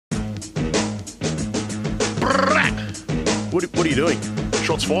What are you doing?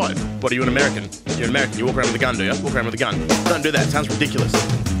 Shots fired. What, are you an American? You're an American. You walk around with a gun, do you? Walk around with a gun. Don't do that. It sounds ridiculous.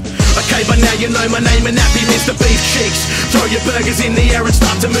 Okay, but now you know my name and happy Mr. Beef Cheeks. Throw your burgers in the air and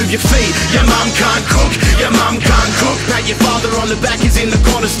start to move your feet. Your mum can't cook, your mum can't cook. Pat your father on the back, he's in the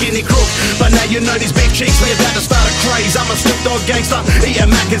corner, skinny crook. But now you know these beef cheeks, we're about to start a craze. I'm a Snoop Dogg gangster,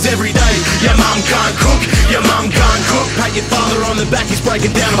 eating Maccas every day. Your mum can't cook, your mum can't cook. Pat your father on the back, he's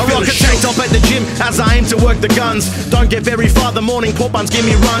breaking down. I rock a tank top at the gym as I aim to work the guns. Don't get very far, the morning pork buns give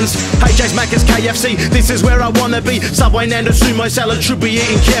me runs. HJ's, Maccas, KFC, this is where I wanna be. Subway, Nando, sumo salad, should be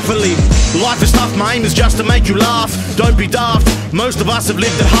eating carefully. Life is tough, my aim is just to make you laugh. Don't be daft, most of us have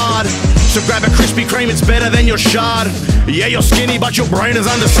lived it hard. So grab a Krispy Kreme, it's better than your shard. Yeah, you're skinny, but your brain is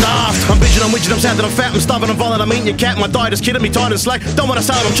understaffed. I'm bitching, I'm widget, I'm sad that I'm fat, I'm stubborn, I'm violent, I'm eating your cat. My diet is kidding me tight and slack. Don't wanna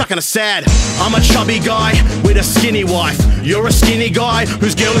say it, I'm chucking a sad. I'm a chubby guy with a skinny wife. You're a skinny guy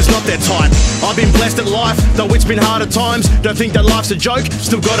whose girl is not their type. I've been blessed at life, though it's been hard at times. Don't think that life's a joke,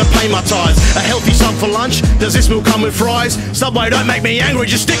 still gotta pay my tithes. A healthy sub for lunch, does this meal come with fries? Subway, don't make me angry,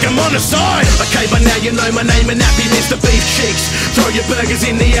 just stick them on the side. Okay, but now you know my name and happy Mr. Beef Cheeks. Throw your burgers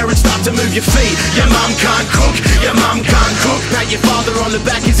in the air and start to move your feet. Your mum can't cook, your mum can't cook. Pat your father on the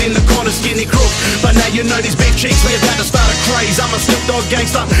back, he's in the corner, skinny crook. But now you know these beef cheeks, we're about to start a craze. I'm a Snoop Dogg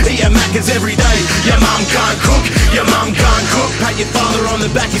gangster, eating Maccas every day. Your mum can't cook, your mum can't cook. Pat your father on the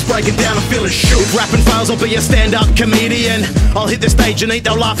back, he's breaking down, I'm feeling shook. If rapping fails, I'll be a stand-up comedian. I'll hit the stage and eat,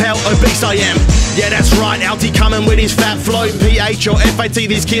 they'll laugh how obese I am. Yeah, that's right, Altty coming with his fat flow. PH or FAT,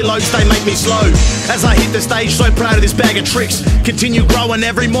 these kilos, they make me slow. As I hit the stage, so proud of this bag of tricks. Continue growing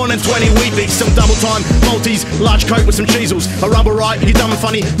every morning, 20 wheat bix, some double time Maltese, large coke with some cheesels. A rubber right, you dumb and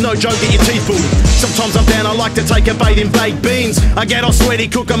funny, no joke, get your teeth pulled. Sometimes I'm down, I like to take a bathe in baked beans. I get all sweaty,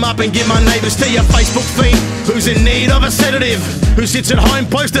 cook them up and give my neighbours tea. A Facebook fiend who's in need of a sedative, who sits at home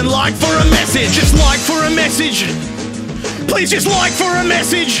posting like for a message. Just like for a message. Please just like for a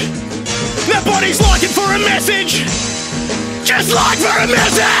message. That body's like it for a message. Just like for a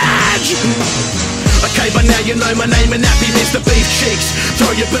message. Okay, but now you know my name and happy Mr. Beef Cheeks.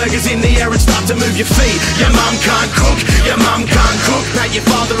 Throw your burgers in the air and start to move your feet. Your mum can't cook, your mum can't cook. Pat your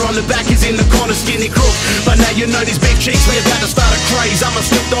father on the back, he's in the corner, skinny crook. But now you know these beef cheeks, we're about to start a craze. I'm a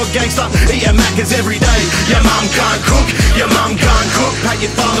Snoop Dogg gangster, eating Maccas every day. Your mum can't cook, your mum can't cook. Pat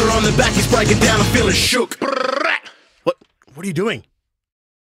your father on the back, he's breaking down, I'm feeling shook. What are you doing?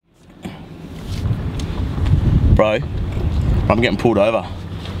 Bro, I'm getting pulled over.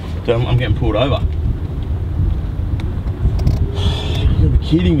 I'm getting pulled over. You're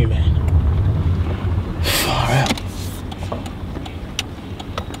kidding me, man. Far out.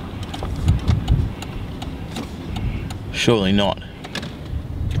 Surely not.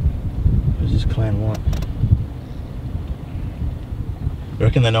 Who's this clan want? You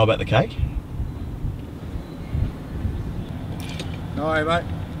reckon they know about the cake? Alright, mate.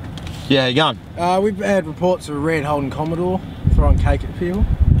 Yeah, how you going? We've had reports of a red holding Commodore throwing cake at people.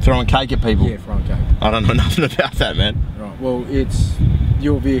 Throwing cake at people? Yeah, throwing cake. I don't know nothing about that, man. Right, well, it's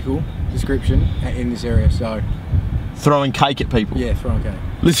your vehicle description in this area, so... Throwing cake at people? Yeah, throwing cake.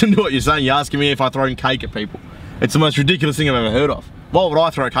 Listen to what you're saying, you're asking me if I throw cake at people. It's the most ridiculous thing I've ever heard of. Why would I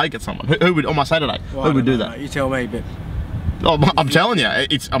throw cake at someone? Who would, on my Saturday, well, who would do that? Mate, you tell me, but... Oh, I'm telling you, I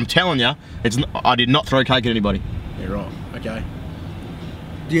did not throw cake at anybody. Yeah, right, okay.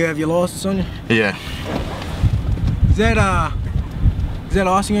 Do you have your license on you? Yeah. Is that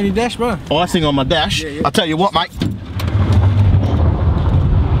icing on your dash, bro? Icing on my dash? Yeah. I'll tell you what, mate.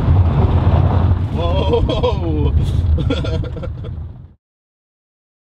 Whoa!